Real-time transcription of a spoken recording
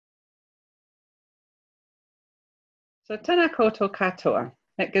So tēnā koutou katoa.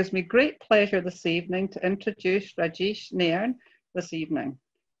 It gives me great pleasure this evening to introduce Rajesh Nair this evening.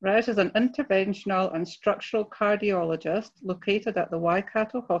 Raj is an interventional and structural cardiologist located at the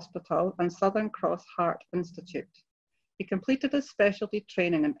Waikato Hospital and Southern Cross Heart Institute. He completed his specialty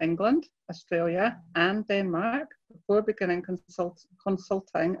training in England, Australia and Denmark before beginning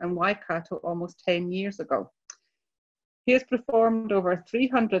consulting in Waikato almost 10 years ago. He has performed over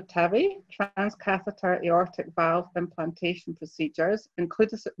 300 TAVI, transcatheter aortic valve implantation procedures,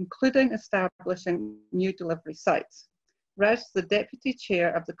 including establishing new delivery sites. Raj is the Deputy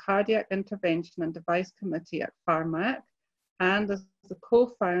Chair of the Cardiac Intervention and Device Committee at PharmAC and is the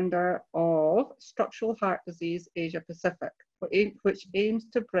co-founder of Structural Heart Disease Asia Pacific, which aims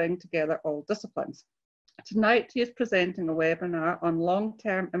to bring together all disciplines. Tonight, he is presenting a webinar on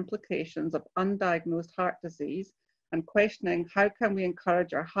long-term implications of undiagnosed heart disease and questioning how can we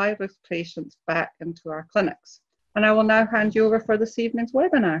encourage our high-risk patients back into our clinics. And I will now hand you over for this evening's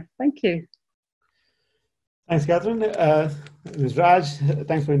webinar. Thank you. Thanks, Catherine. This is Raj.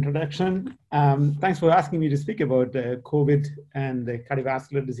 Thanks for the introduction. Thanks for asking me to speak about COVID and the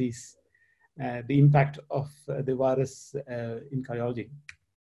cardiovascular disease, the impact of the virus in cardiology.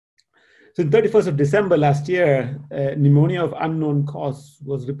 So the 31st of December last year, pneumonia of unknown cause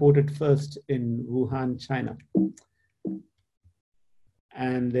was reported first in Wuhan, China.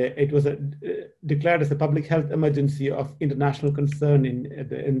 And it was declared as a public health emergency of international concern at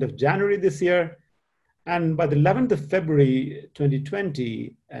the end of January this year. And by the 11th of February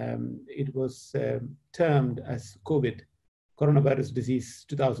 2020, it was termed as COVID, coronavirus disease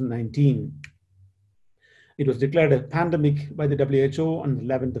 2019. It was declared a pandemic by the WHO on the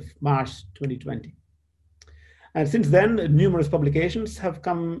 11th of March 2020. And since then, numerous publications have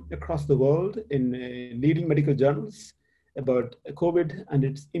come across the world in leading medical journals about COVID and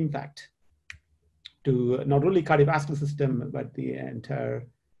its impact to not only cardiovascular system, but the entire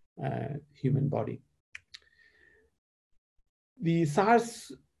human body. The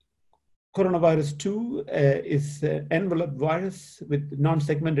SARS coronavirus 2 is an enveloped virus with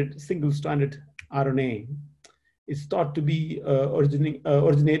non-segmented single-stranded RNA. It's thought to be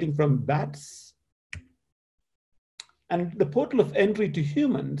originating from bats. And the portal of entry to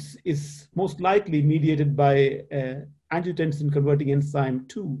humans is most likely mediated by angiotensin converting enzyme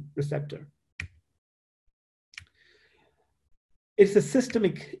 2 receptor. It's a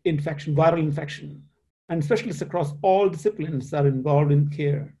systemic infection, viral infection, and specialists across all disciplines are involved in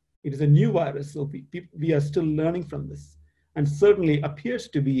care. It is a new virus, so we are still learning from this, and certainly appears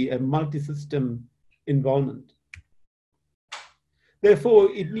to be a multi-system involvement.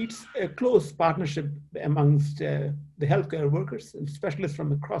 Therefore, it needs a close partnership amongst the healthcare workers and specialists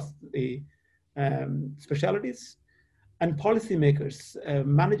from across the specialties and policymakers,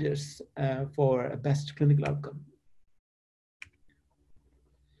 managers for a best clinical outcome.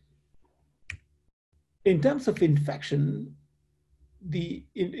 In terms of infection,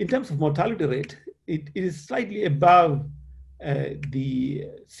 in terms of mortality rate, it is slightly above the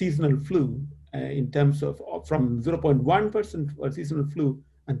seasonal flu in terms of from 0.1% for seasonal flu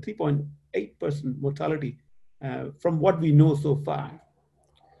and 3.8% mortality from what we know so far.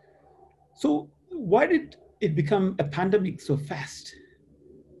 So why did it become a pandemic so fast?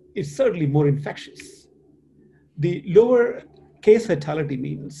 It's certainly more infectious. The lower case fatality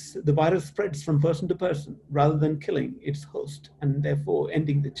means the virus spreads from person to person rather than killing its host and therefore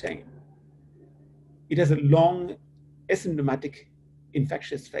ending the chain. It has a long asymptomatic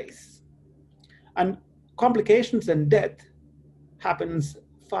infectious phase. And complications and death happens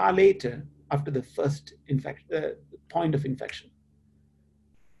far later after the first point of infection.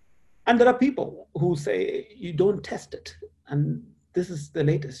 And there are people who say you don't test it. And this is the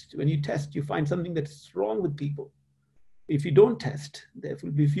latest. When you test, you find something that's wrong with people. If you don't test, there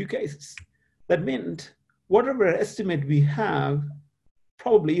will be few cases. That meant whatever estimate we have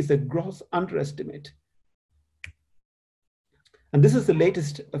probably is a gross underestimate. And this is the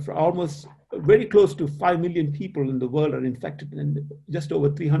latest for almost very close to 5 million people in the world are infected, and just over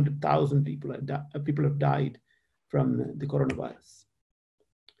 300,000 people have died from the coronavirus.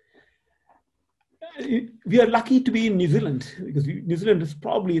 We are lucky to be in New Zealand because New Zealand is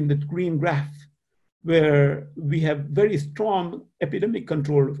probably in the green graph, where we have very strong epidemic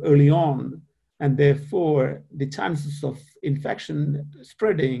control early on, and therefore the chances of infection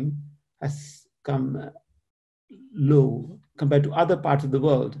spreading has come low compared to other parts of the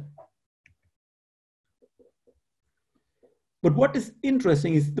world. But what is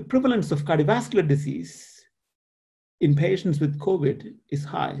interesting is the prevalence of cardiovascular disease in patients with COVID is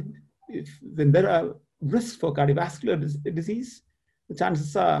high. When there are risks for cardiovascular disease, the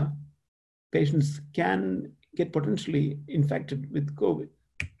chances are patients can get potentially infected with COVID.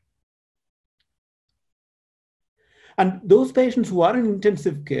 And those patients who are in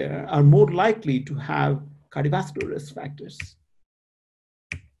intensive care are more likely to have cardiovascular risk factors.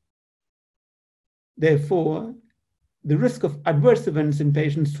 Therefore, the risk of adverse events in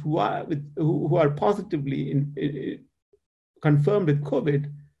patients who are positively confirmed with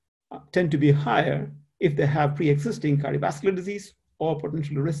COVID tend to be higher if they have pre-existing cardiovascular disease or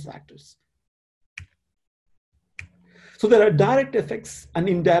potential risk factors. So there are direct effects and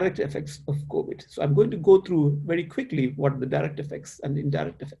indirect effects of COVID. So I'm going to go through very quickly what are the direct effects and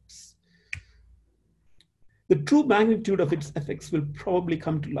indirect effects. The true magnitude of its effects will probably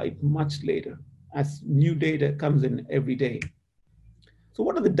come to light much later as new data comes in every day. So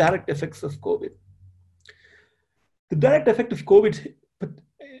what are the direct effects of COVID? The direct effect of COVID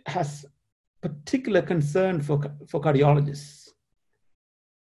has particular concern for cardiologists.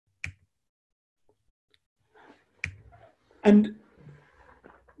 And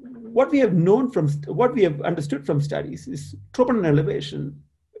what we have understood from studies is troponin elevation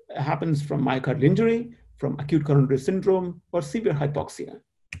happens from myocardial injury, from acute coronary syndrome, or severe hypoxia.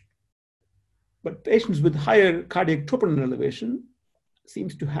 But patients with higher cardiac troponin elevation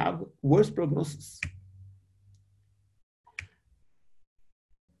seems to have worse prognosis.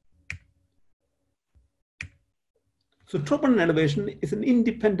 So troponin elevation is an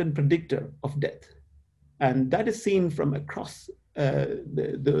independent predictor of death. And that is seen from across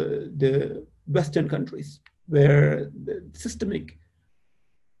the Western countries where the systemic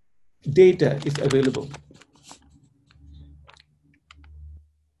data is available.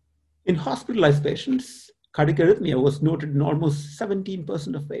 In hospitalized patients, cardiac arrhythmia was noted in almost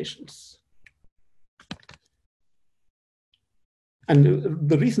 17% of patients. And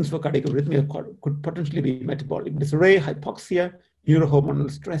the reasons for cardiac arrhythmia could potentially be metabolic disarray, hypoxia, neurohormonal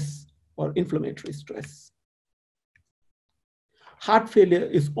stress, or inflammatory stress. Heart failure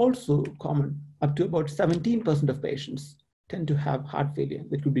is also common. Up to about 17% of patients tend to have heart failure.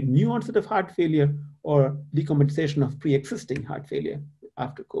 That could be new onset of heart failure or decompensation of pre-existing heart failure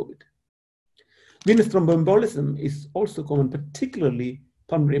after COVID. Venous thromboembolism is also common, particularly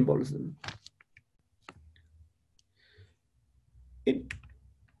pulmonary embolism.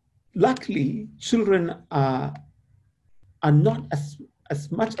 Luckily, children are not as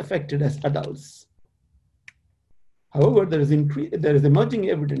much affected as adults. However, there is emerging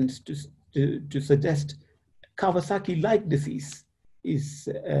evidence to suggest Kawasaki-like disease is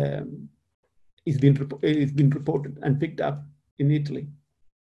being reported and picked up in Italy.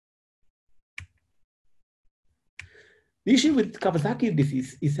 The issue with Kawasaki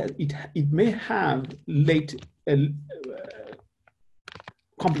disease is that it may have late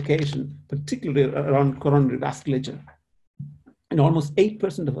complication, particularly around coronary vasculature, in almost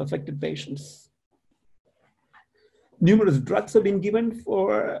 8% of affected patients. Numerous drugs have been given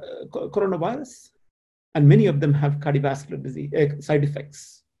for coronavirus, and many of them have cardiovascular disease side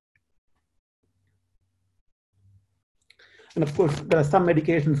effects. And of course, there are some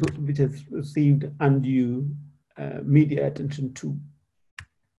medications which have received undue media attention too.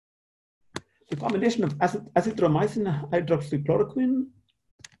 The combination of azithromycin and hydroxychloroquine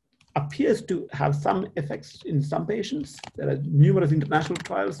appears to have some effects in some patients. There are numerous international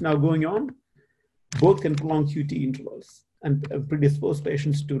trials now going on. Both can prolong QT intervals and predispose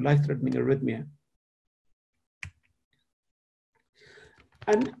patients to life-threatening arrhythmia.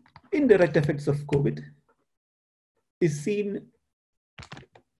 And indirect effects of COVID is seen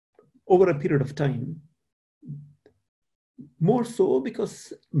over a period of time. More so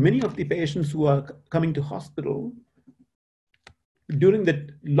because many of the patients who are coming to hospital during the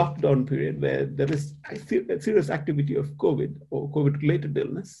lockdown period where there is a serious activity of COVID or COVID-related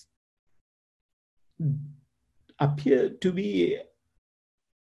illness appear to be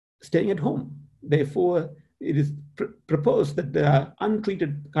staying at home. Therefore, it is proposed that there are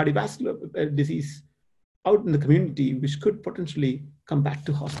untreated cardiovascular disease out in the community which could potentially come back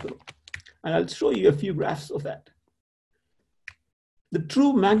to hospital. And I'll show you a few graphs of that. The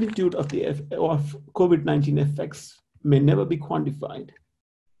true magnitude of COVID-19 effects may never be quantified,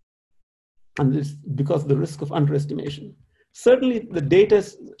 and this because of the risk of underestimation. Certainly, the data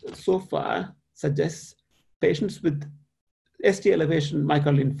so far suggests patients with ST elevation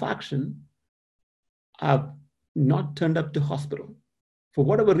myocardial infarction have not turned up to hospital. For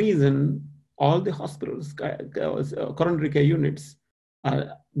whatever reason, all the hospitals, coronary care units,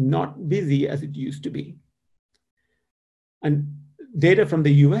 are not busy as it used to be. And data from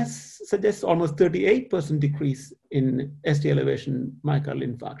the US suggests almost 38% decrease in ST elevation myocardial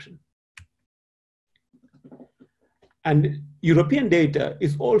infarction. And European data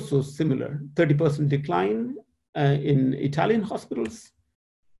is also similar, 30% decline in Italian hospitals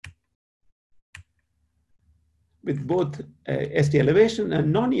with both ST elevation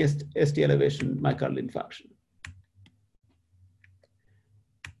and non-ST elevation myocardial infarction.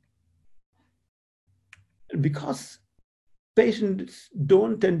 Because patients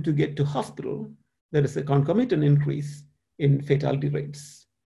don't tend to get to hospital, there is a concomitant increase in fatality rates.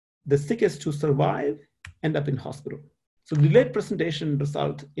 The sickest who survive end up in hospital. So delayed presentation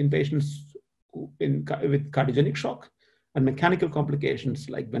result in patients with cardiogenic shock and mechanical complications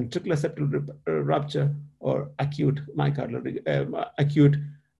like ventricular septal rupture or acute mitral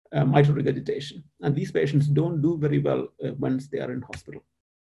regurgitation. And these patients don't do very well once they are in hospital.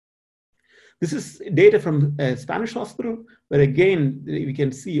 This is data from a Spanish hospital, where again, we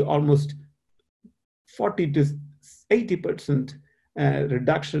can see almost 40 to 80%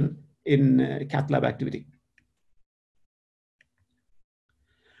 reduction in cath lab activity.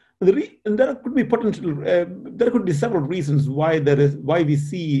 And there could be there could be several reasons why we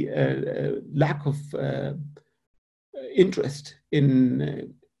see lack of interest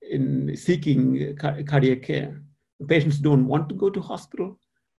in seeking cardiac care. The patients don't want to go to hospital,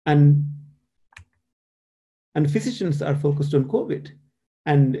 and physicians are focused on COVID,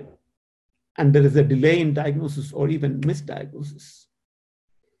 and there is a delay in diagnosis or even misdiagnosis.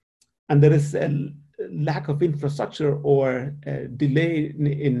 And there is a lack of infrastructure or a delay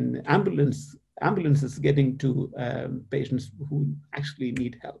in ambulances getting to patients who actually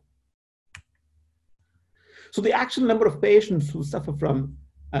need help. So the actual number of patients who suffer from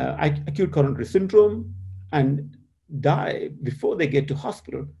acute coronary syndrome and die before they get to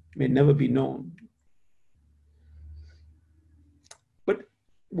hospital may never be known. But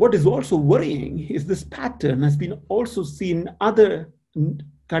what is also worrying is this pattern has been also seen in other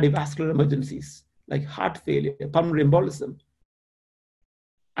cardiovascular emergencies like heart failure, pulmonary embolism,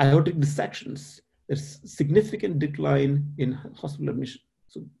 aortic dissections. There's significant decline in hospital admission.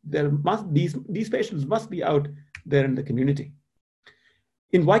 So these patients must be out there in the community.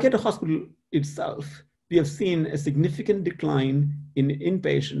 In Waikato Hospital itself, we have seen a significant decline in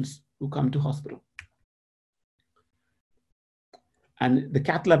inpatients who come to hospital. And the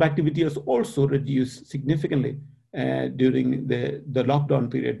cath lab activity has also reduced significantly during the lockdown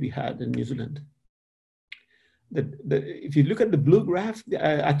period we had in New Zealand. If you look at the blue graph,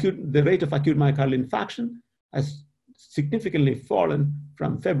 the rate of acute myocardial infarction has significantly fallen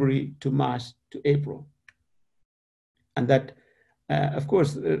from February to March to April. And that, of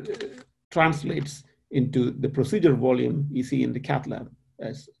course, translates into the procedure volume you see in the cath lab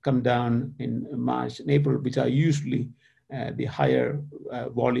has come down in March and April, which are usually the higher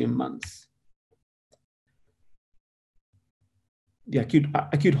volume months. The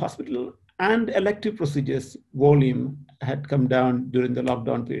acute hospital and elective procedures volume had come down during the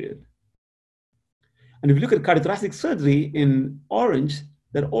lockdown period. And if you look at cardiothoracic surgery in orange,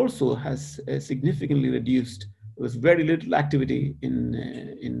 that also has significantly reduced. There was very little activity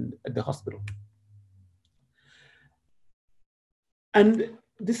at the hospital. And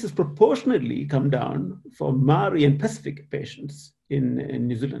this has proportionately come down for Maori and Pacific patients in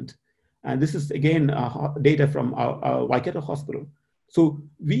New Zealand. And this is, again, data from our Waikato Hospital. So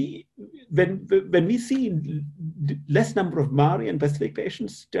when we see less number of Maori and Pacific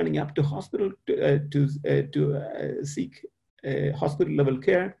patients turning up to hospital to seek hospital level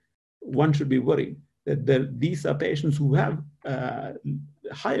care, one should be worried that these are patients who have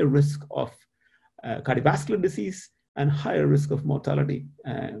higher risk of cardiovascular disease and higher risk of mortality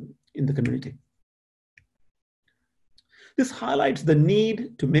in the community. This highlights the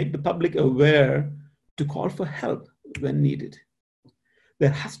need to make the public aware to call for help when needed. There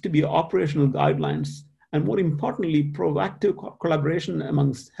has to be operational guidelines and, more importantly, proactive collaboration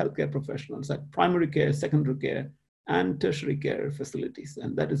amongst healthcare professionals at primary care, secondary care, and tertiary care facilities.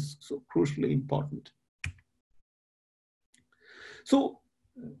 And that is so crucially important. So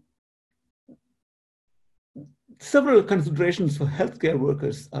several considerations for healthcare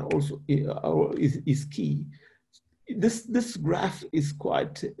workers are also is key. This graph is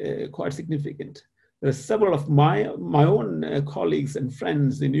quite significant. There are several of my own colleagues and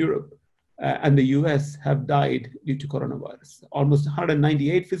friends in Europe and the US have died due to coronavirus. Almost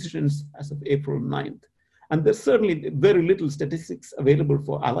 198 physicians as of April 9th. And there's certainly very little statistics available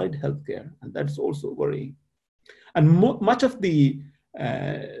for allied healthcare, and that's also worrying. And much of the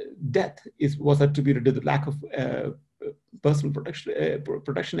death was attributed to the lack of personal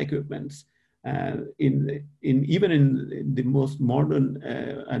protection equipments even in the most modern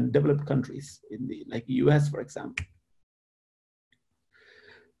and developed countries, like the US, for example.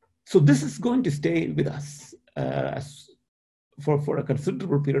 So this is going to stay with us for a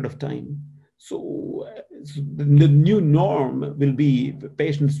considerable period of time. So the new norm will be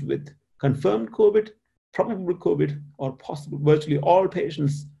patients with confirmed COVID, probable COVID, or possible. Virtually all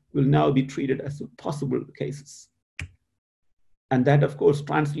patients will now be treated as possible cases. And that, of course,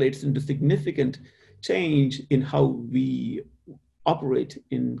 translates into significant change in how we operate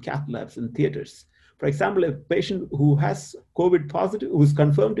in cath labs and theaters. For example, a patient who has COVID positive, who's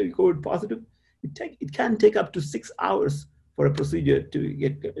confirmed to be COVID positive, it can take up to 6 hours for a procedure to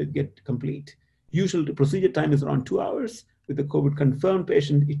get complete. Usually the procedure time is around 2 hours. With a COVID confirmed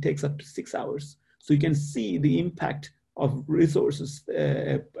patient, it takes up to 6 hours. So you can see the impact of resources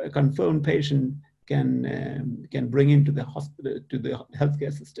a confirmed patient can bring into the hospital, to the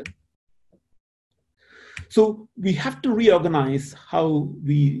healthcare system. So we have to reorganize how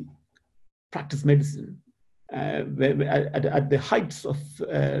we practice medicine. At the heights of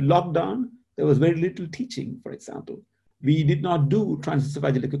lockdown, there was very little teaching, for example. We did not do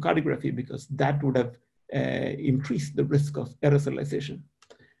transesophageal echocardiography because that would have increased the risk of aerosolization.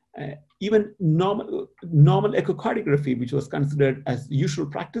 Even normal echocardiography, which was considered as usual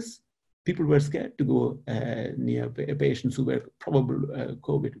practice, people were scared to go near patients who were probable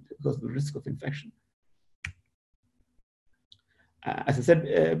COVID because of the risk of infection. As I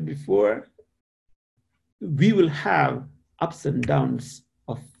said before, we will have ups and downs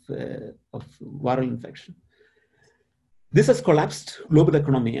of viral infection. This has collapsed global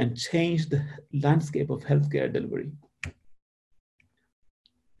economy and changed the landscape of healthcare delivery.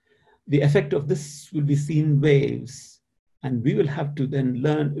 The effect of this will be seen in waves, and we will have to then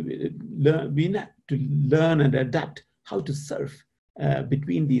learn and adapt how to surf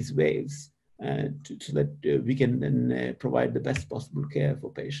between these waves so that we can then provide the best possible care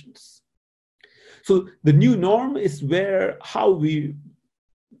for patients. So the new norm is how we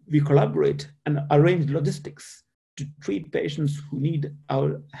collaborate and arrange logistics to treat patients who need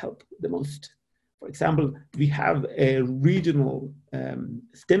our help the most. For example, we have a regional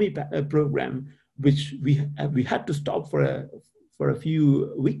STEMI program, which we had to stop for a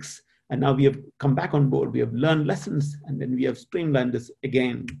few weeks, and now we have come back on board. We have learned lessons, and then we have streamlined this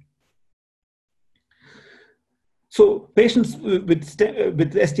again. So patients with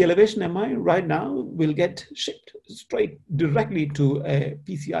ST elevation MI right now will get shipped straight directly to a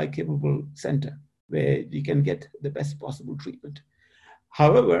PCI-capable center where you can get the best possible treatment.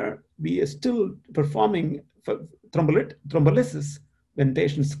 However, we are still performing thrombolysis when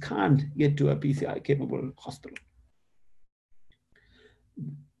patients can't get to a PCI-capable hospital.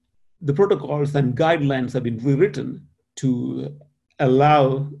 The protocols and guidelines have been rewritten to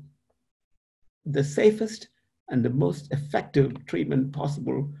allow the safest and the most effective treatment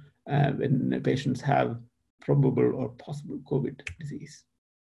possible when patients have probable or possible COVID disease.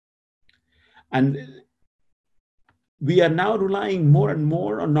 And we are now relying more and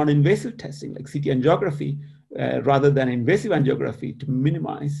more on non-invasive testing like CT angiography rather than invasive angiography to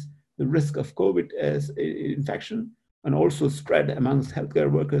minimize the risk of COVID infection and also spread amongst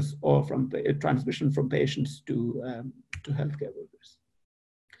healthcare workers or from transmission from patients to healthcare workers.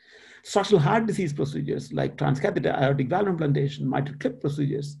 Structural heart disease procedures like transcatheter aortic valve implantation, mitral clip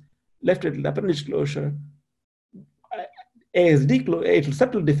procedures, left atrial appendage closure, ASD, atrial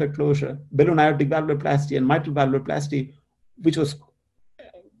septal defect closure, balloon aortic valvuloplasty, and mitral valvuloplasty, which was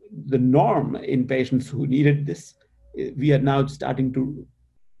the norm in patients who needed this. We are now starting to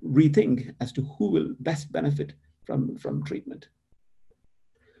rethink as to who will best benefit from treatment.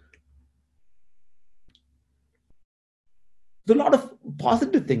 So a lot of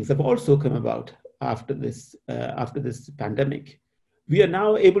positive things have also come about after this pandemic. We are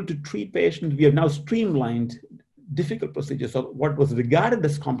now able to treat patients. We have now streamlined difficult procedures, or what was regarded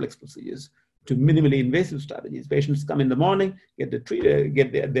as complex procedures, to minimally invasive strategies. Patients come in the morning,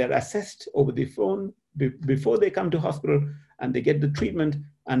 they're assessed over the phone before they come to hospital, and they get the treatment,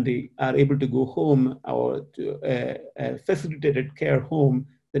 and they are able to go home or to a facilitated care home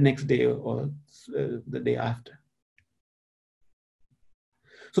the next day or the day after.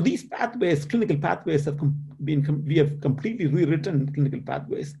 So these pathways, clinical pathways, we have completely rewritten clinical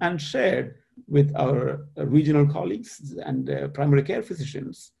pathways and shared with our regional colleagues and primary care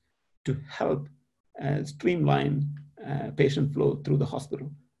physicians to help streamline patient flow through the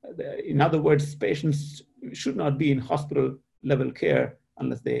hospital. In other words, patients should not be in hospital level care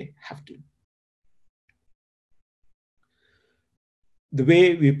unless they have to. The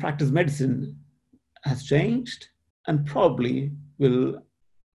way we practice medicine has changed and probably will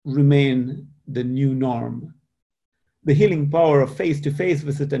remain the new norm. The healing power of face-to-face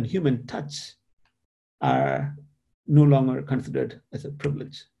visit and human touch are no longer considered as a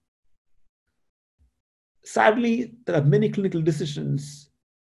privilege. Sadly, there are many clinical decisions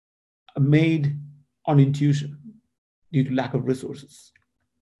made on intuition due to lack of resources.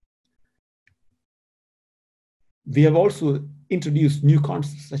 We have also introduced new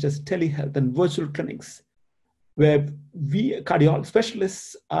concepts such as telehealth and virtual clinics, where we cardiology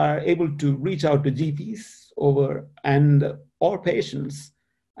specialists are able to reach out to GPs or patients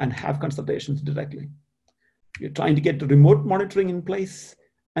and have consultations directly. We're trying to get remote monitoring in place,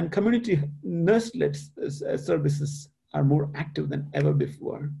 and community nurse-led services are more active than ever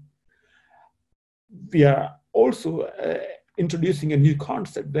before. We are also introducing a new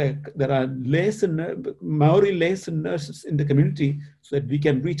concept where there are Maori lays and nurses in the community so that we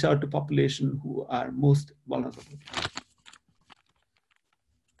can reach out to population who are most vulnerable.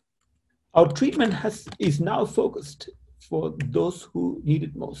 Our treatment is now focused for those who need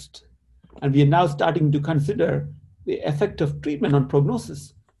it most. And we are now starting to consider the effect of treatment on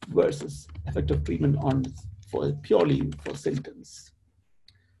prognosis versus effect of treatment purely for symptoms.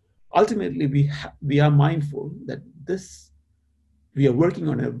 Ultimately, we are mindful that we are working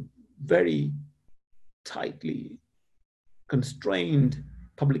on a very tightly constrained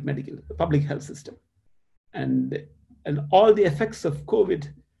public health system. And all the effects of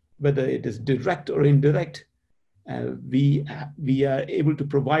COVID, whether it is direct or indirect, we are able to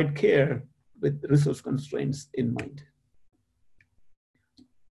provide care with resource constraints in mind.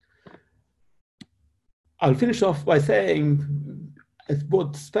 I'll finish off by saying, as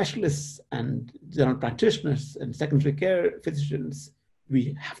both specialists and general practitioners and secondary care physicians,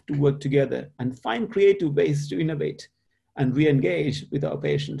 we have to work together and find creative ways to innovate and re-engage with our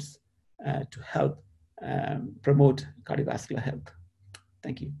patients to help promote cardiovascular health.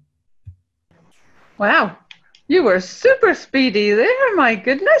 Thank you. Wow, you were super speedy there, my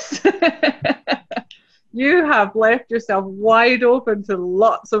goodness. You have left yourself wide open to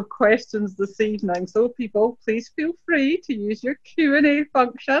lots of questions this evening. So people, please feel free to use your Q&A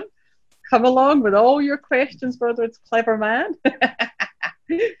function. Come along with all your questions, whether it's clever man.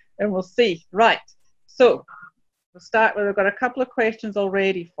 And we'll see. Right, so we'll start with, we've got a couple of questions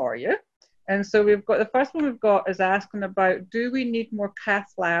already for you. And so we've got, the first one we've got is asking about, do we need more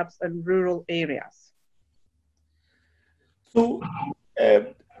cath labs in rural areas? So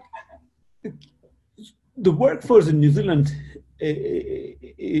the workforce in New Zealand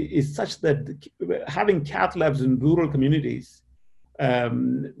is such that having cath labs in rural communities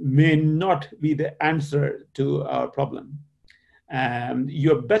may not be the answer to our problem.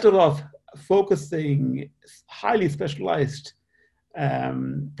 You're better off focusing highly specialized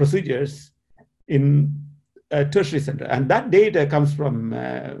procedures in a tertiary center. And that data comes from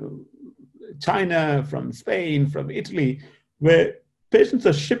China, from Spain, from Italy, where patients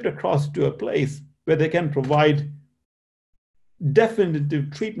are shipped across to a place where they can provide definitive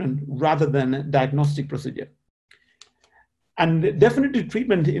treatment rather than a diagnostic procedure. And definitive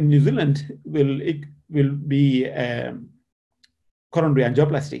treatment in New Zealand will be coronary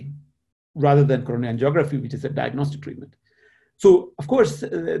angioplasty rather than coronary angiography, which is a diagnostic treatment. So, of course,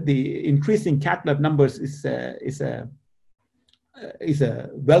 the increasing cath lab numbers is a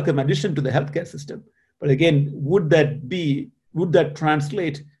welcome addition to the healthcare system. But again, would that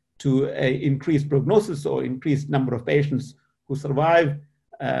translate to an increased prognosis or increased number of patients who survive?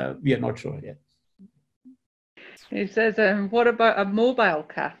 We are not sure yet. He says, what about a mobile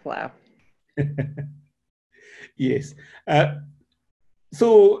cath lab? Yes.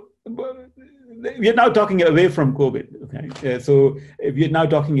 So we are now talking away from COVID. Okay, so we are now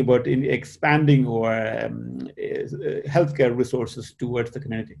talking about expanding our healthcare resources towards the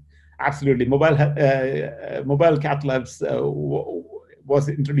community. Absolutely, mobile cath labs was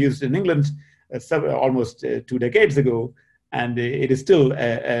introduced in England almost 2 decades ago, and it is still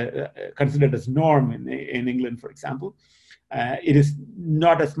considered as norm in England, for example. It is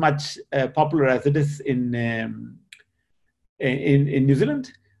not as much popular as it is in New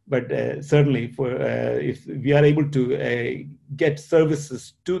Zealand, but certainly if we are able to get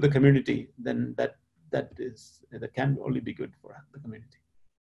services to the community, then that can only be good for the community.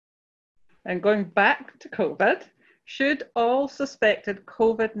 And going back to COVID, should all suspected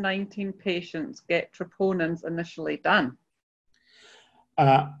COVID-19 patients get troponins initially done?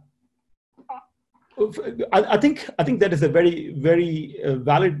 I think that is a very, very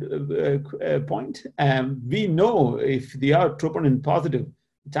valid point. We know if they are troponin positive,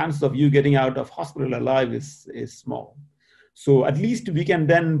 the chance of you getting out of hospital alive is small. So at least we can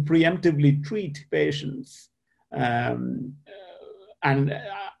then preemptively treat patients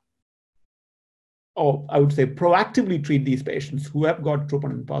or I would say proactively treat these patients who have got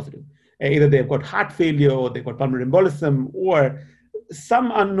troponin positive. Either they've got heart failure or they've got pulmonary embolism or some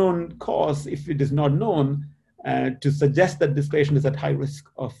unknown cause, if it is not known, to suggest that this patient is at high risk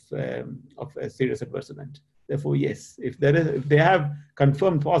of a serious adverse event. Therefore, yes, if they have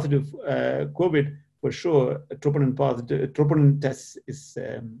confirmed positive COVID, for sure, a troponin test is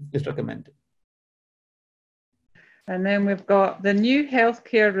recommended. And then we've got the new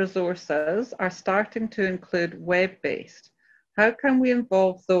healthcare resources are starting to include web-based. How can we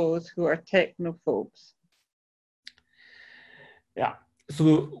involve those who are technophobes? Yeah.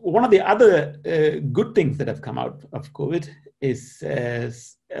 So one of the other good things that have come out of COVID is a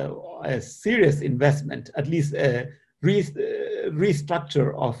serious investment, at least a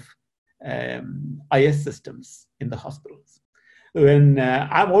restructure of IS systems in the hospitals. When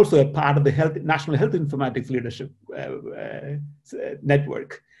I'm also a part of the National Health Informatics Leadership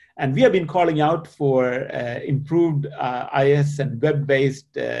Network, and we have been calling out for improved IS and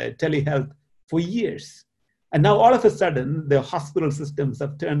web-based telehealth for years. And now all of a sudden, the hospital systems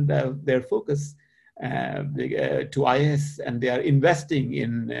have turned their focus to IS, and they are investing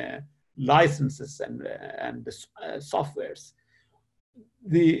in licenses and softwares.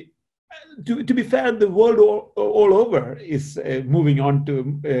 To be fair, the world all over is moving on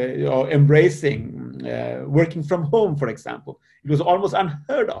to or embracing working from home, for example. It was almost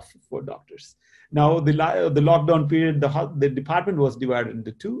unheard of for doctors. Now, the lockdown period, the department was divided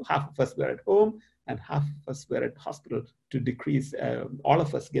into two. Half of us were at home and half of us were at hospital to decrease all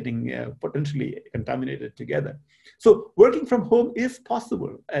of us getting potentially contaminated together. So working from home is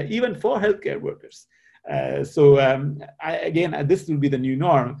possible, even for healthcare workers. Again, this will be the new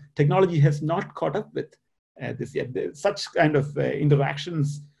norm. Technology has not caught up with this yet. Such kind of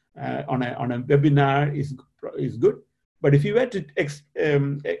interactions on a webinar is good. But if you were to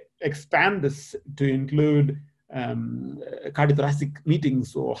expand this to include cardiothoracic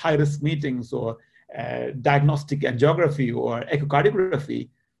meetings or high-risk meetings or diagnostic angiography or echocardiography,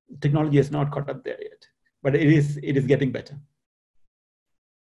 technology has not caught up there yet. But it is getting better.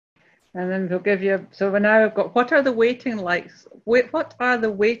 And then we'll give you, so now we've got, what are the waiting lists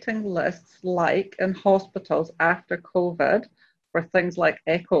like in hospitals after COVID for things like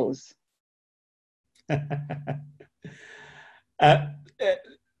echoes?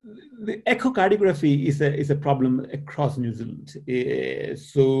 The echocardiography is a problem across New Zealand.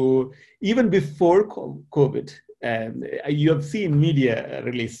 So even before COVID, you have seen media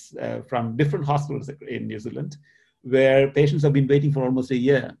release from different hospitals in New Zealand where patients have been waiting for almost a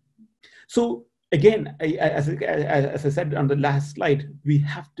year. So again, as I said on the last slide, we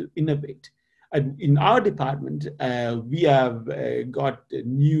have to innovate. In our department, we have got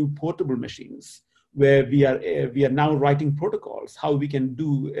new portable machines where we are now writing protocols, how we can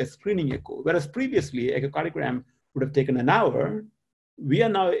do a screening echo. Whereas previously, echocardiogram would have taken an hour, we are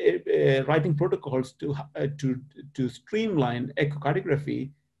now writing protocols to streamline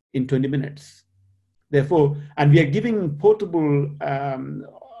echocardiography in 20 minutes. Therefore, and we are giving portable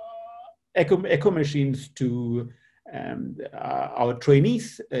echo machines to our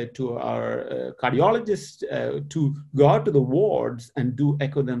trainees, to our cardiologists, to go out to the wards and do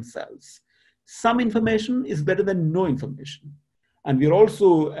echo themselves. Some information is better than no information. And we're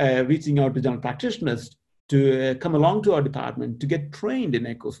also reaching out to general practitioners to come along to our department to get trained in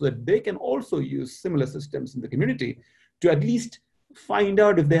echo so that they can also use similar systems in the community to at least find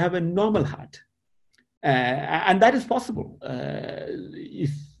out if they have a normal heart. And that is possible.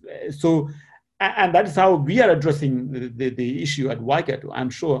 And that is how we are addressing the issue at Waikato. I'm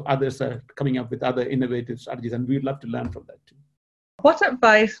sure others are coming up with other innovative strategies, and we'd love to learn from that too. What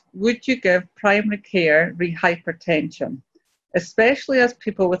advice would you give primary care re hypertension, especially as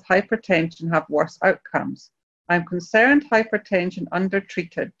people with hypertension have worse outcomes? I'm concerned hypertension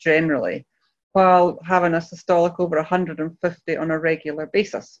undertreated generally, while having a systolic over 150 on a regular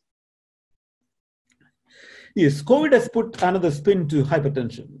basis. Yes, COVID has put another spin to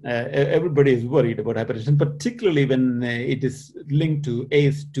hypertension. Everybody is worried about hypertension, particularly when it is linked to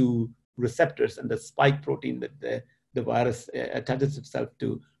ACE2 receptors and the spike protein that the virus attaches itself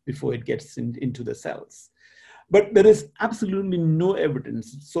to before it gets into the cells. But there is absolutely no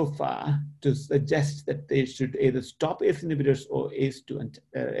evidence so far to suggest that they should either stop ACE inhibitors or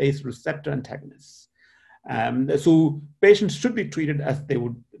ACE receptor antagonists. So patients should be treated as a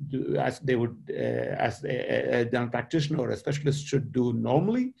general practitioner or a specialist should do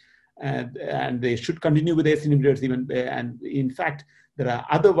normally, and they should continue with ACE inhibitors even. And in fact, there are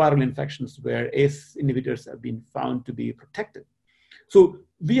other viral infections where ACE inhibitors have been found to be protective. So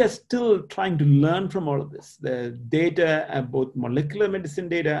we are still trying to learn from all of this. The data, both molecular medicine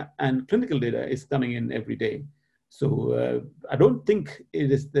data and clinical data, is coming in every day. So I don't think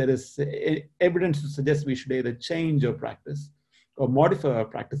there is evidence to suggest we should either change our practice or modify our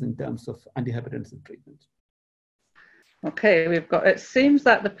practice in terms of antihypertensive treatment. Okay, it seems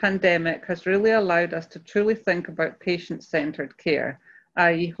that the pandemic has really allowed us to truly think about patient-centred care,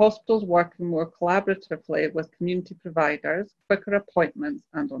 i.e. hospitals working more collaboratively with community providers, quicker appointments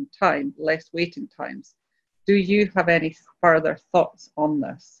and on time, less waiting times. Do you have any further thoughts on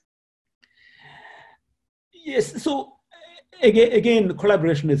this? Yes, so again,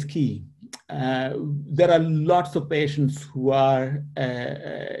 collaboration is key. There are lots of patients who are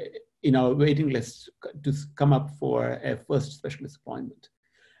in our waiting list to come up for a first specialist appointment.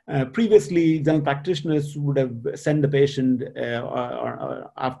 Previously, general practitioners would have sent the patient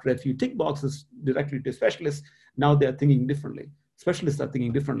or after a few tick boxes directly to specialists. Now they are thinking differently. Specialists are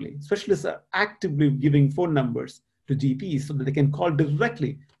thinking differently. Specialists are actively giving phone numbers to GPs so that they can call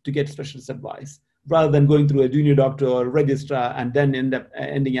directly to get specialist advice, rather than going through a junior doctor or registrar and then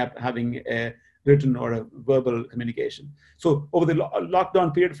ending up having a written or a verbal communication. So over the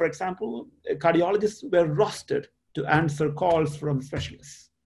lockdown period, for example, cardiologists were rostered to answer calls from specialists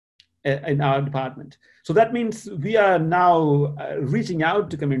in our department. So that means we are now reaching out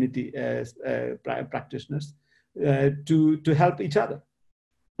to community practitioners to help each other.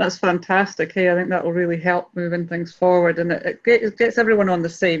 That's fantastic. Hey, I think that will really help moving things forward, and it gets everyone on the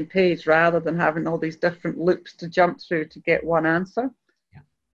same page rather than having all these different loops to jump through to get one answer. Yeah.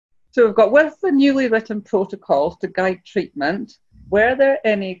 So we've got, with the newly written protocols to guide treatment, were there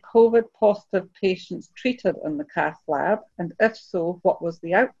any COVID positive patients treated in the cath lab? And if so, what was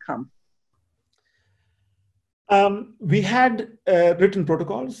the outcome? We had written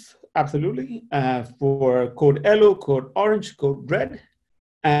protocols, absolutely, for code yellow, code orange, code red.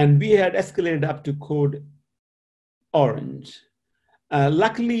 And we had escalated up to code orange.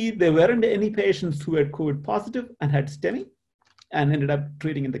 Luckily, there weren't any patients who had COVID positive and had STEMI and ended up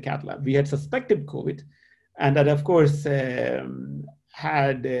treating in the cath lab. We had suspected COVID, and that, of course, we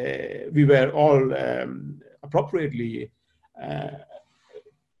were all appropriately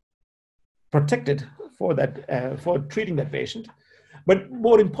protected for that, for treating that patient. But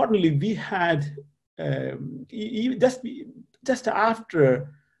more importantly, we had just after,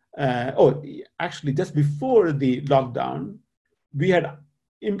 just before the lockdown, we had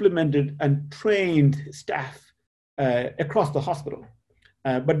implemented and trained staff across the hospital,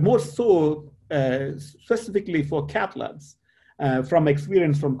 but more so specifically for cath labs, from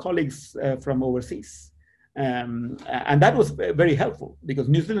experience from colleagues from overseas. And that was very helpful because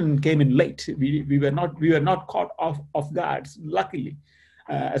New Zealand came in late. We were not caught off guard, luckily.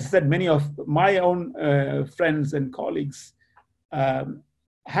 As I said, many of my own friends and colleagues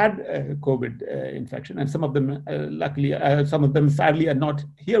had COVID infection, and some of them, luckily, some of them sadly are not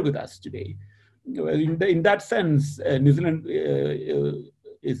here with us today. In that sense, New Zealand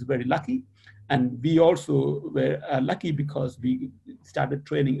is very lucky, and we also were lucky because we started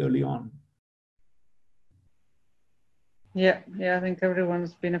training early on. Yeah, I think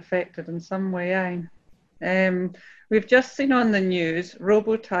everyone's been affected in some way. We've just seen on the news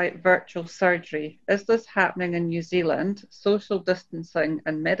robotype virtual surgery. Is this happening in New Zealand? Social distancing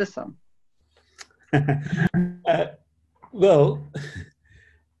and medicine? Well,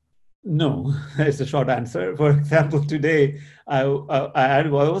 no, it's a short answer. For example, today I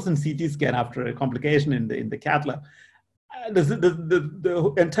was in CT scan after a complication in the cath lab.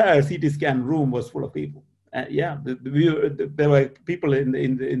 The entire CT scan room was full of people. There were people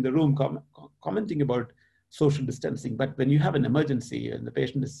in the room commenting about social distancing. But when you have an emergency and the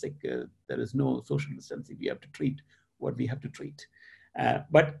patient is sick, there is no social distancing. We have to treat what we have to treat.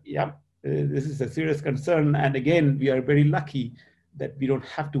 This is a serious concern. And again, we are very lucky that we don't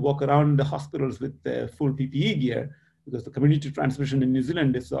have to walk around the hospitals with full PPE gear, because the community transmission in New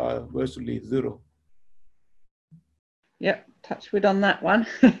Zealand is virtually zero. Yep, touch wood on that one.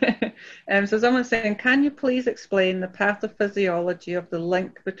 So someone's saying, can you please explain the pathophysiology of the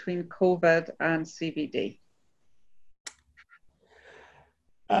link between COVID and CVD?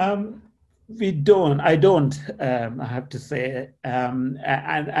 I don't, I have to say. And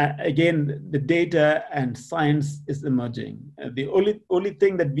again, the data and science is emerging. The only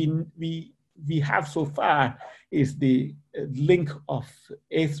thing that we have so far is the link of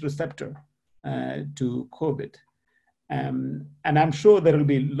ACE receptor to COVID. And I'm sure there will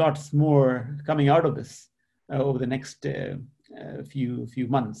be lots more coming out of this over the next few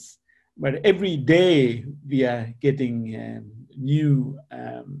months. But every day we are getting new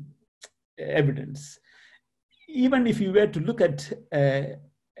evidence. Even if you were to look at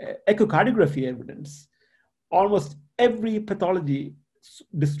echocardiography evidence, almost every pathology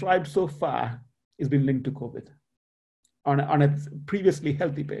described so far has been linked to COVID on a previously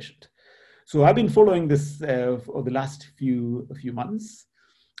healthy patient. So I've been following this for the last few months,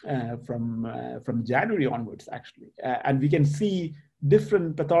 from January onwards, actually. And we can see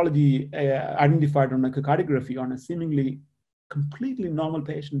different pathology identified on echocardiography on a seemingly completely normal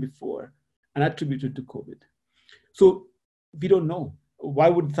patient before and attributed to COVID. So we don't know. Why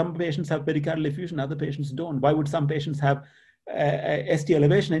would some patients have pericardial effusion, other patients don't? Why would some patients have ST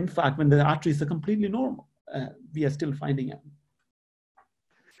elevation, in fact, when the arteries are completely normal? We are still finding out.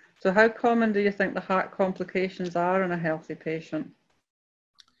 So how common do you think the heart complications are in a healthy patient?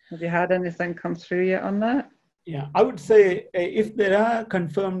 Have you had anything come through yet on that? Yeah, I would say if there are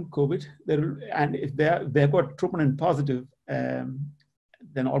confirmed COVID, and if they've got troponin positive,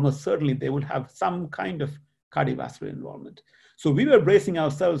 then almost certainly they will have some kind of cardiovascular involvement. So we were bracing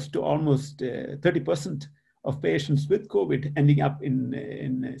ourselves to almost 30% of patients with COVID ending up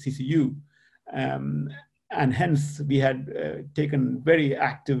in CCU. And hence we had taken very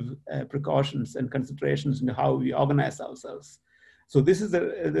active precautions and considerations in how we organize ourselves. So this is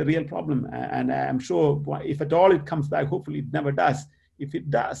the real problem. And I'm sure if at all it comes back, hopefully it never does. If it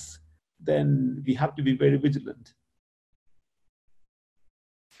does, then we have to be very vigilant.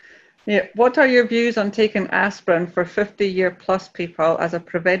 Yeah. What are your views on taking aspirin for 50-year-plus people as a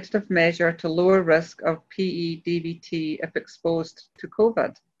preventative measure to lower risk of PE-DVT if exposed to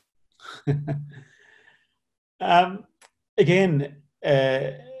COVID? Again,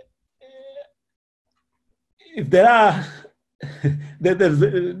 if there are, there's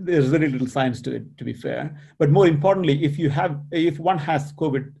very little science to it, to be fair. But more importantly, if one has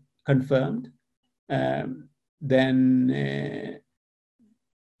COVID confirmed, then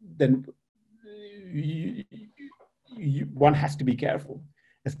one has to be careful,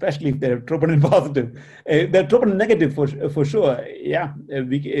 especially if they're troponin positive. They're troponin negative for sure. Yeah,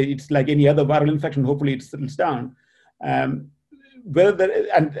 it's like any other viral infection. Hopefully it settles down. And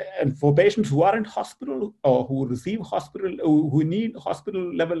for patients who are in hospital or who receive hospital, who need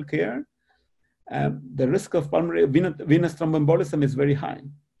hospital level care, the risk of pulmonary venous thromboembolism is very high,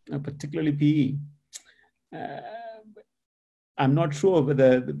 particularly PE. I'm not sure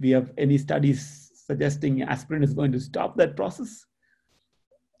whether we have any studies suggesting aspirin is going to stop that process.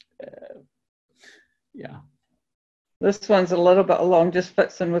 Yeah. This one's a little bit along, just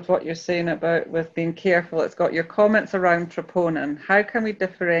fits in with what you're saying about with being careful. It's got your comments around troponin. How can we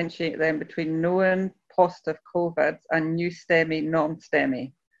differentiate them between known positive COVID and new STEMI,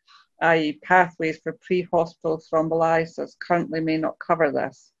 non-STEMI, i.e. pathways for pre-hospital thrombolysis currently may not cover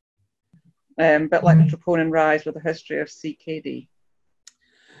this, but like the troponin rise with a history of CKD?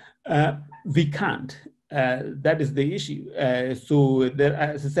 We can't. That is the issue. So there,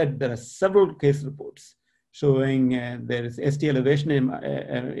 as I said, there are several case reports showing there is ST elevation in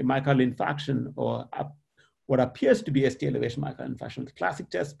myocardial infarction, or what appears to be ST elevation myocardial infarction with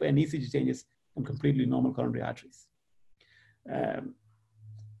classic chest and ECG changes and completely normal coronary arteries.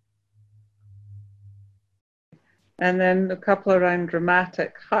 And then a couple around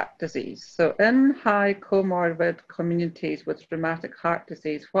rheumatic heart disease. So in high comorbid communities with rheumatic heart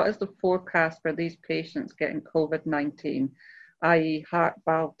disease, what is the forecast for these patients getting COVID-19, i.e. heart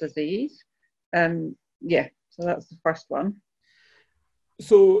valve disease? Yeah, so that's the first one.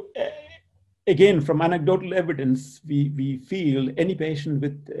 So again, from anecdotal evidence, we feel any patient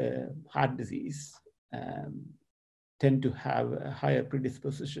with heart disease tend to have a higher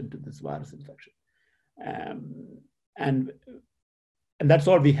predisposition to this virus infection. And that's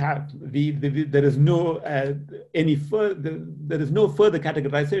all we have. There is no further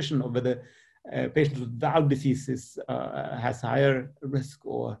categorization of whether patients with valve diseases has higher risk,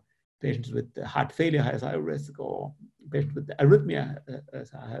 or patients with heart failure has higher risk, or patients with arrhythmia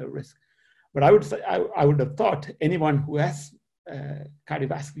has a higher risk. But I would say I would have thought anyone who has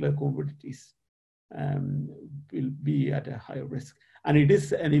cardiovascular comorbidities will be at a higher risk. And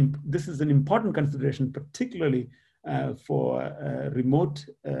this is an important consideration, particularly for remote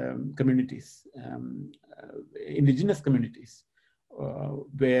communities, indigenous communities,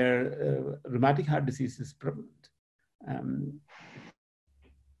 where rheumatic heart disease is prevalent.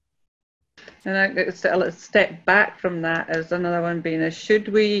 And let's step back from that, as another one being, should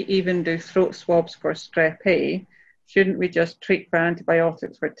we even do throat swabs for strep A? Shouldn't we just treat for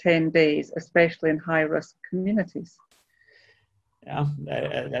antibiotics for 10 days, especially in high-risk communities? Yeah,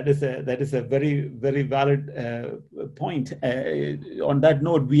 that is a very, very valid point. On that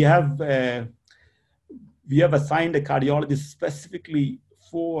note, we have assigned a cardiologist specifically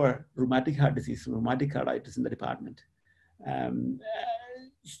for rheumatic heart disease, rheumatic carditis in the department,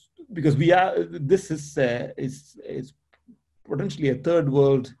 because this is potentially a third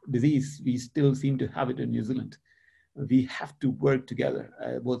world disease. We still seem to have it in New Zealand. We have to work together,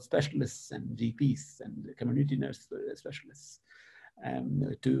 both specialists and GPs and community nurse specialists.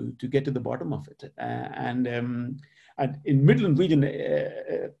 to get to the bottom of it. And in Midland region,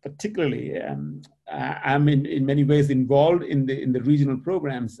 particularly, I'm in many ways involved in the regional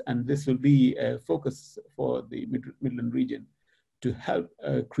programs, and this will be a focus for the Midland region to help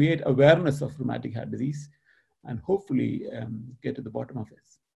create awareness of rheumatic heart disease and hopefully get to the bottom of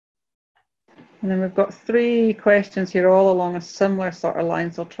this. And then we've got 3 questions here, all along a similar sort of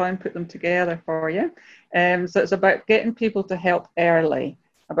line, so I'll try and put them together for you. So it's about getting people to help early,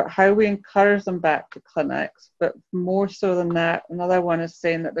 about how we encourage them back to clinics, but more so than that, another one is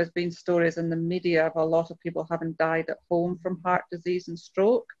saying that there's been stories in the media of a lot of people having died at home from heart disease and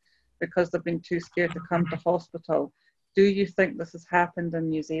stroke because they've been too scared to come to hospital. Do you think this has happened in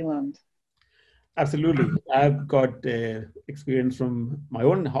New Zealand? Absolutely. I've got experience from my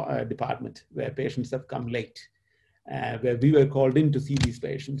own department where patients have come late, where we were called in to see these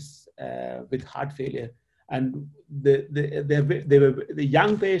patients with heart failure. And the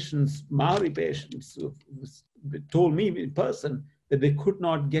young patients, Maori patients, who told me in person that they could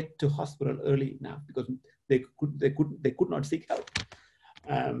not get to hospital early enough because they could not seek help.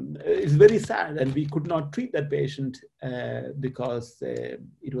 It's very sad, and we could not treat that patient because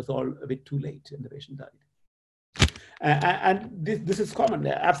it was all a bit too late and the patient died. And this is common,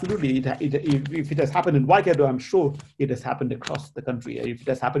 absolutely. If it has happened in Waikato, I'm sure it has happened across the country. If it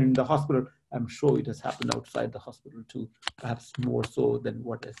has happened in the hospital, I'm sure it has happened outside the hospital too, perhaps more so than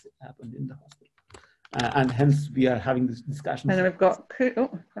what has happened in the hospital. And hence we are having this discussion. And then we've got,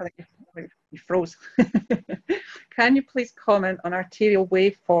 oh, I think you froze. Can you please comment on arterial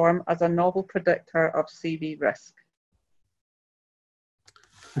waveform as a novel predictor of CV risk?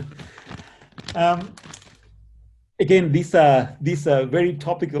 Again, these are very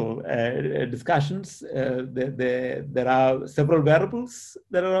topical discussions. There are several variables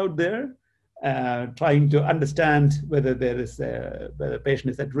that are out there trying to understand whether whether the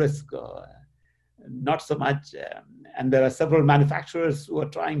patient is at risk or not so much. And there are several manufacturers who are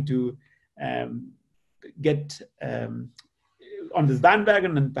trying to get on this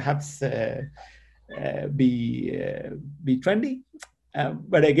bandwagon and perhaps be trendy.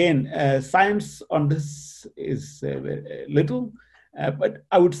 But again, science on this is little, but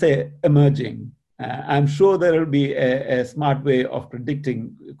I would say emerging. I'm sure there will be a smart way of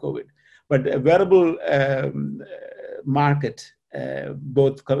predicting COVID, but a wearable market,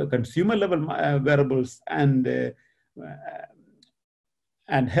 both consumer level wearables and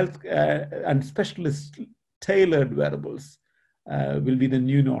health and specialist tailored wearables will be the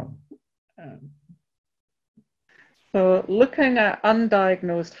new norm. So looking at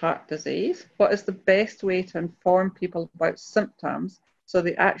undiagnosed heart disease, what is the best way to inform people about symptoms so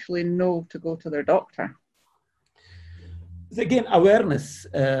they actually know to go to their doctor? So again, awareness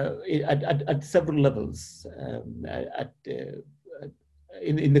at several levels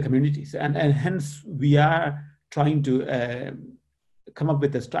in the communities. And hence we are trying to come up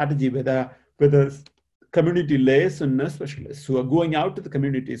with a strategy whether community layers and nurse specialists who are going out to the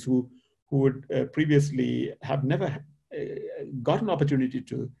communities who would previously have never got an opportunity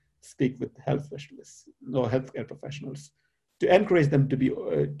to speak with health specialists or healthcare professionals, to encourage them to be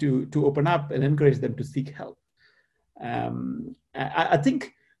to open up and encourage them to seek help. I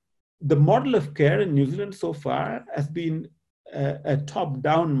think the model of care in New Zealand so far has been a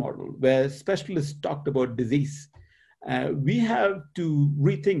top-down model where specialists talked about disease. We have to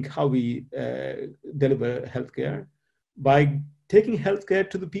rethink how we deliver healthcare by taking healthcare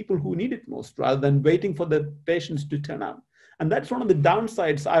to the people who need it most, rather than waiting for the patients to turn up. And that's one of the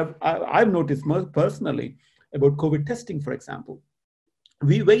downsides I've noticed most personally about COVID testing, for example.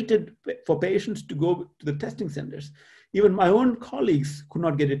 We waited for patients to go to the testing centers. Even my own colleagues could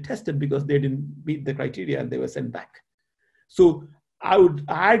not get it tested because they didn't meet the criteria and they were sent back. So I would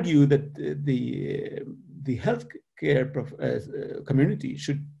argue that the healthcare community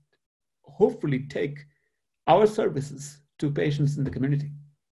should hopefully take our services to patients in the community.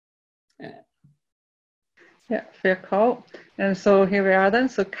 Yeah, fair call. And so here we are then.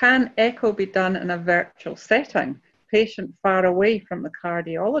 So can echo be done in a virtual setting, patient far away from the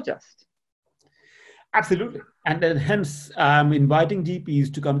cardiologist? Absolutely. And then hence I'm inviting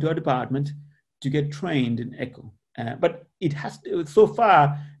GPs to come to our department to get trained in echo. But it has to, so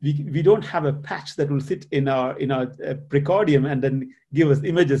far we don't have a patch that will sit in our precordium and then give us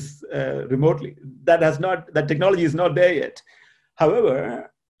images remotely. That technology is not there yet.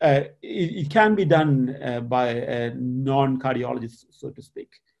 However, it can be done by a non-cardiologist, so to speak.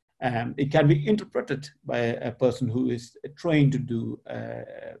 It can be interpreted by a person who is trained to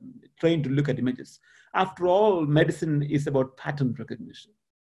look at images. After all, medicine is about pattern recognition.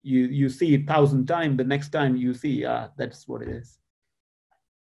 You see it 1,000 times, the next time you see, that's what it is.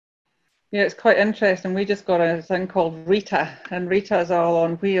 Yeah, it's quite interesting. We just got a thing called Rita, and Rita's all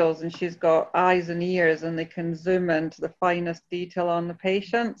on wheels, and she's got eyes and ears, and they can zoom into the finest detail on the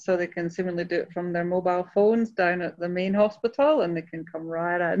patient, so they can seemingly do it from their mobile phones down at the main hospital, and they can come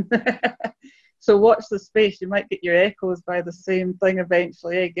right in. So watch the space. You might get your echoes by the same thing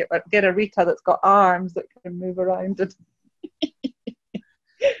eventually. Eh? Get a Rita that's got arms that can move around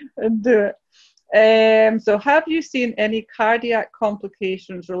and do it. So have you seen any cardiac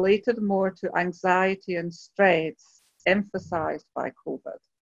complications related more to anxiety and stress emphasized by COVID?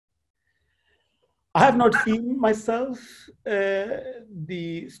 I have not seen myself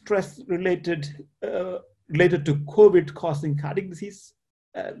the stress related to COVID causing cardiac disease.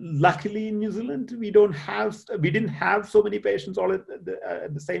 Luckily, in New Zealand, we didn't have so many patients all at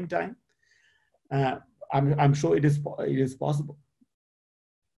the same time. I'm sure it is possible.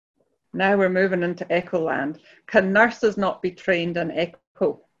 Now we're moving into echo land. Can nurses not be trained in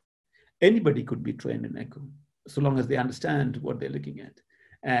echo? Anybody could be trained in echo, so long as they understand what they're looking at.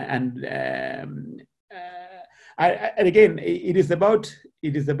 And again, it is about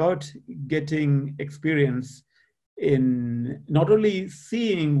getting experience in not only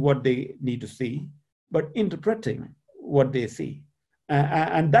seeing what they need to see, but interpreting what they see.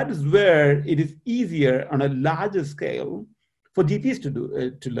 And that is where it is easier on a larger scale for GPs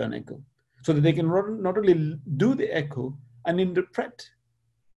to learn echo, so that they can not only do the echo and interpret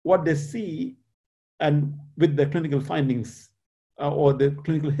what they see, and with the clinical findings or the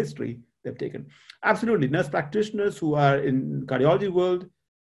clinical history they've taken. Absolutely, nurse practitioners who are in cardiology world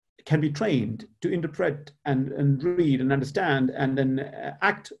can be trained to interpret and read and understand and then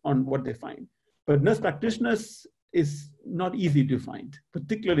act on what they find. But nurse practitioners is not easy to find,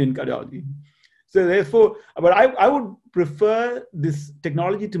 particularly in cardiology. So therefore, but I would prefer this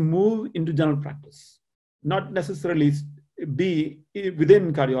technology to move into general practice, not necessarily be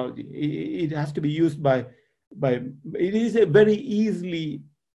within cardiology. It has to be used by it is a very easily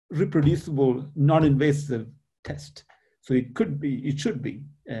reproducible, non-invasive test. So it should be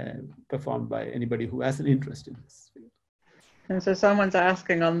performed by anybody who has an interest in this field. And so someone's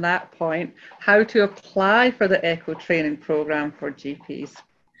asking on that point, how to apply for the echo training program for GPs.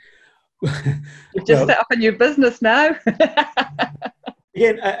 You've just set up a new business now.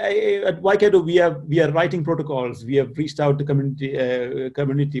 Again, at Waikato, we are writing protocols. We have reached out to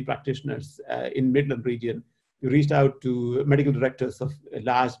community practitioners in Midland region. We reached out to medical directors of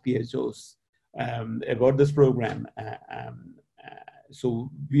large PHOs about this program.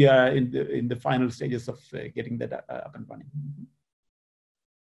 So we are in the final stages of getting that up and running.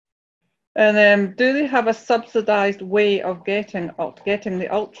 And do they have a subsidized way of getting the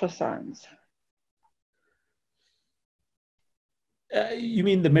ultrasounds? You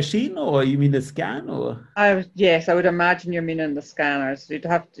mean the machine, or you mean the scan, or? Yes, I would imagine you're meaning the scanners.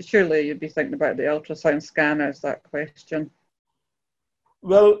 Surely you'd be thinking about the ultrasound scanners, that question.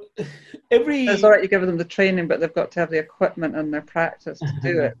 Well, it's all right, you give them the training, but they've got to have the equipment and their practice to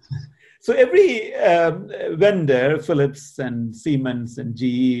do it. So every vendor, Philips and Siemens and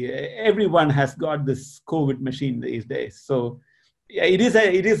GE, everyone has got this COVID machine these days. So yeah, it is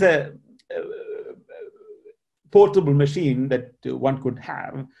a portable machine that one could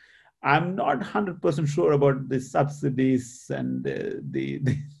have. I'm not 100% sure about the subsidies and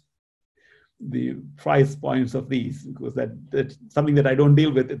the price points of these, because that's something that I don't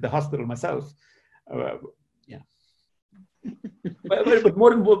deal with at the hospital myself. Yeah. but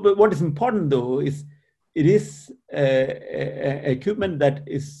what is important though is it is equipment that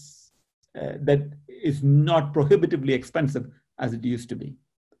is not prohibitively expensive as it used to be.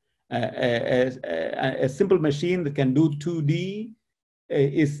 A simple machine that can do 2D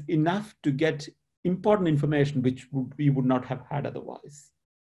is enough to get important information which we would not have had otherwise.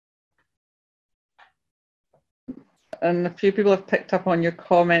 And a few people have picked up on your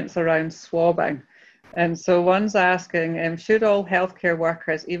comments around swabbing. And so one's asking, should all healthcare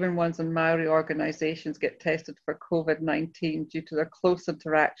workers, even ones in Maori organisations, get tested for COVID-19 due to their close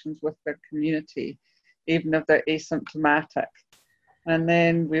interactions with their community, even if they're asymptomatic? And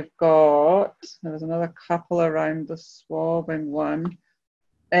then there's another couple around the swabbing one.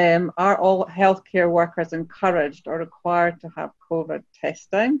 Are all healthcare workers encouraged or required to have COVID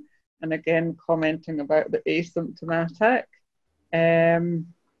testing? And again, commenting about the asymptomatic.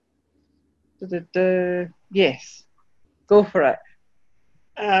 Yes, go for it.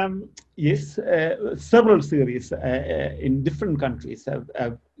 Yes, several series in different countries have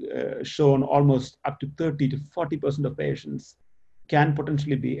shown almost up to 30 to 40% of patients can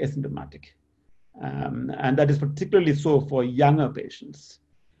potentially be asymptomatic. And that is particularly so for younger patients.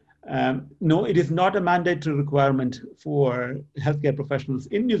 No, it is not a mandatory requirement for healthcare professionals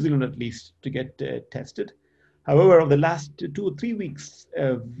in New Zealand, at least, to get tested. However, over the last 2 or 3 weeks,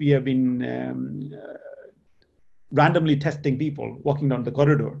 we have been randomly testing people walking down the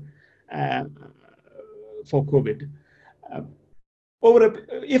corridor for COVID.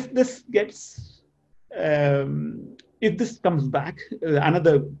 If this gets, if this comes back,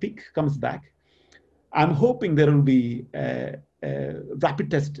 another peak comes back, I'm hoping there will be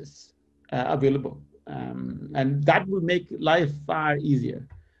rapid tests available, and that will make life far easier.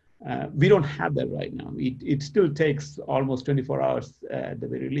 We don't have that right now. It still takes almost 24 hours at the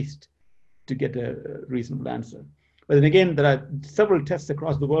very least to get a reasonable answer. But then again, there are several tests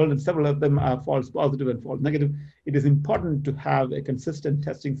across the world, and several of them are false positive and false negative. It is important to have a consistent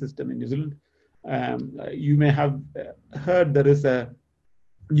testing system in New Zealand. You may have heard there is a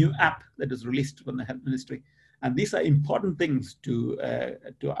new app that is released from the Health Ministry, and these are important things to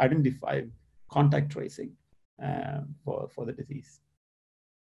identify contact tracing for the disease.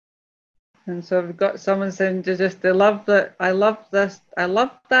 And so we've got someone saying, they love that. I love this. I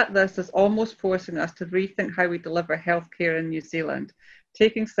love that this is almost forcing us to rethink how we deliver healthcare in New Zealand.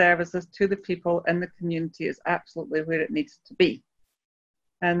 Taking services to the people in the community is absolutely where it needs to be.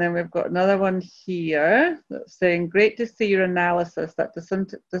 And then we've got another one here that's saying, great to see your analysis that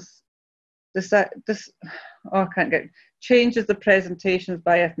changes the presentations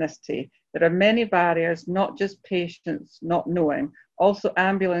by ethnicity. There are many barriers, not just patients not knowing, also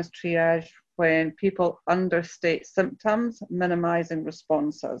ambulance triage when people understate symptoms, minimizing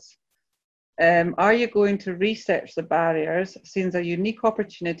responses. Are you going to research the barriers? Seems a unique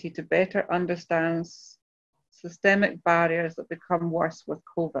opportunity to better understand systemic barriers that become worse with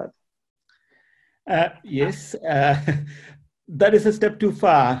COVID. Yes, that is a step too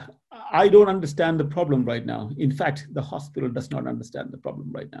far. I don't understand the problem right now. In fact, the hospital does not understand the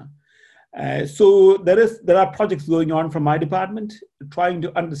problem right now. So there are projects going on from my department trying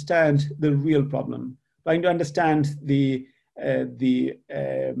to understand the real problem, trying to understand the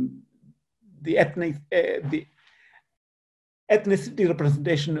ethnicity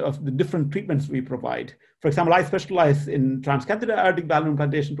representation of the different treatments we provide. For example, I specialize in transcatheter aortic valve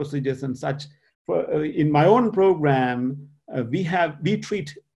implantation procedures and such. In my own program, we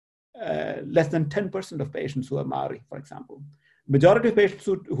treat less than 10% of patients who are Maori, for example. Majority of patients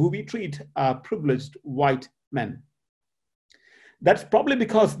who we treat are privileged white men. That's probably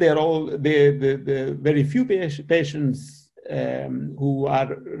because the very few patients who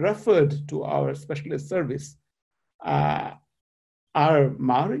are referred to our specialist service are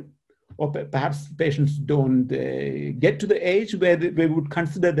Maori, or perhaps patients don't get to the age where we would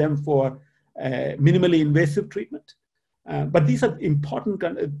consider them for minimally invasive treatment. But these are important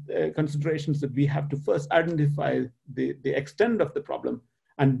considerations that we have to first identify the extent of the problem,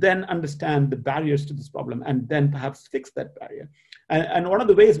 and then understand the barriers to this problem, and then perhaps fix that barrier. And one of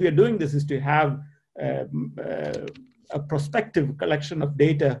the ways we are doing this is to have a prospective collection of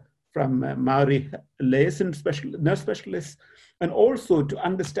data from Maori lays and nurse specialists, and also to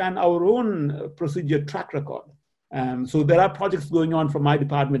understand our own procedure track record. So there are projects going on from my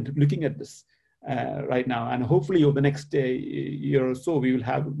department looking at this right now, and hopefully over the next year or so, we will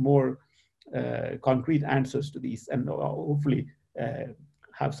have more concrete answers to these, and hopefully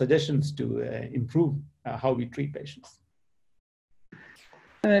have suggestions to improve how we treat patients.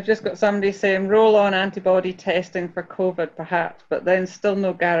 And I've just got somebody saying roll on antibody testing for COVID perhaps, but then still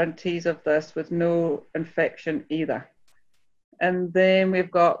no guarantees of this with no infection either. And then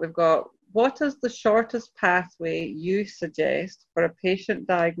we've got what is the shortest pathway you suggest for a patient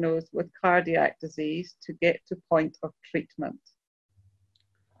diagnosed with cardiac disease to get to point of treatment?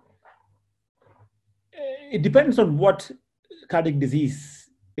 It depends on what cardiac disease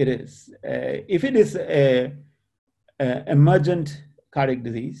it is. If it is a emergent cardiac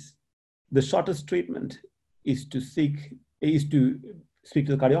disease, the shortest treatment is to speak to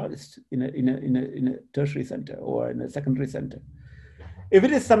the cardiologist in a tertiary center or in a secondary center. If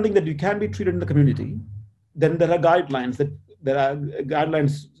it is something that you can be treated in the community, then there are guidelines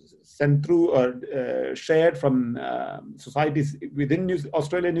sent through or shared from societies within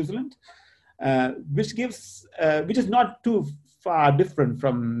Australia and New Zealand, which is not too far different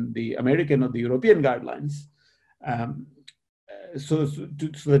from the American or the European guidelines. And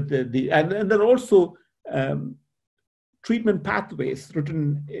there are also treatment pathways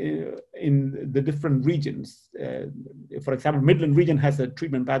written in the different regions. For example, Midland region has a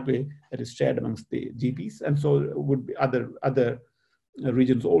treatment pathway that is shared amongst the GPs, and so would be other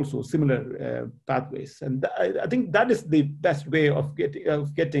regions also similar pathways. And I think that is the best way of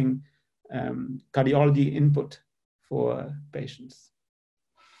getting cardiology input for patients.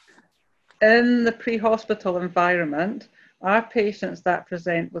 In the pre-hospital environment, are patients that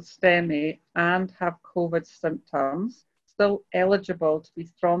present with STEMI and have COVID symptoms still eligible to be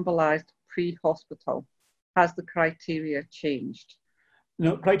thrombolyzed pre-hospital? Has the criteria changed?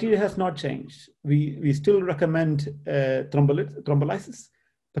 No, criteria has not changed. We still recommend thrombolysis,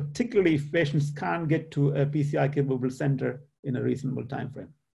 particularly if patients can't get to a PCI-capable center in a reasonable time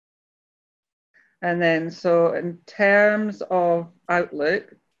frame. And then, so in terms of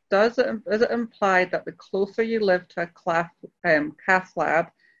outlook, is it implied that the closer you live to a cath lab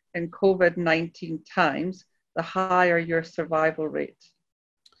in COVID-19 times, the higher your survival rate?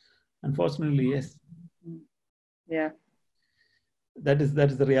 Unfortunately, yes. Yeah. That is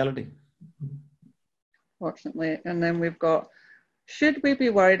the reality. Fortunately. And then we've got, should we be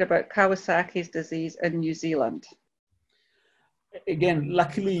worried about Kawasaki's disease in New Zealand? Again,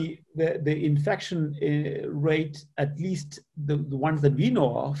 luckily, the infection rate, at least the ones that we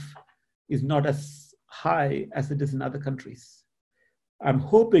know of, is not as high as it is in other countries. I'm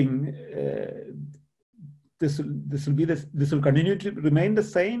hoping this will continue to remain the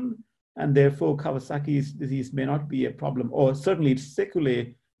same, and therefore Kawasaki's disease may not be a problem, or certainly its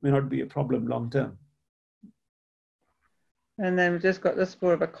sequelae may not be a problem long term. And then we've just got this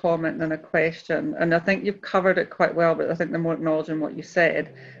more of a comment than a question. And I think you've covered it quite well, but I think they're more acknowledging what you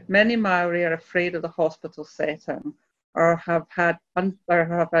said. Many Maori are afraid of the hospital setting or have had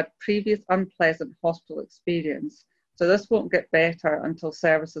previous unpleasant hospital experience. So this won't get better until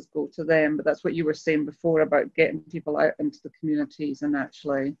services go to them. But that's what you were saying before about getting people out into the communities and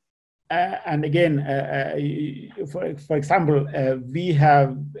actually. And again, for example, we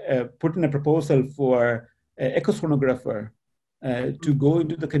have put in a proposal for an echosonographer to go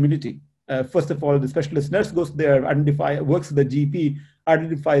into the community. First of all, the specialist nurse goes there, works with the GP,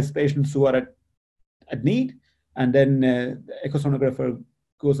 identifies patients who are at need, and then the echosonographer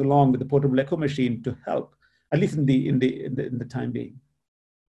goes along with the portable echo machine to help, at least in the time being.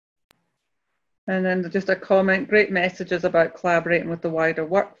 And then just a comment, great messages about collaborating with the wider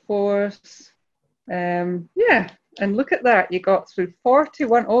workforce. Yeah, and look at that, you got through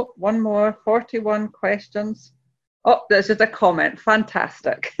 41, oh, one more, 41 questions. Oh, there's just a comment,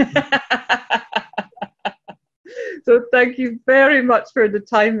 fantastic. So thank you very much for the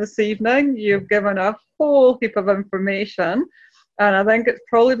time this evening. You've given a whole heap of information. And I think it's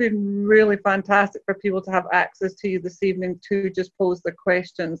probably been really fantastic for people to have access to you this evening to just pose the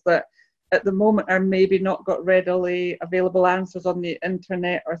questions that at the moment are maybe not got readily available answers on the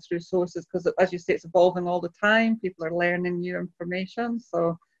internet or through sources, because as you say, it's evolving all the time. People are learning new information.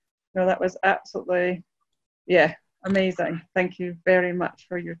 So, that was absolutely, yeah, amazing. Thank you very much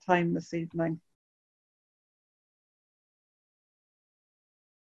for your time this evening.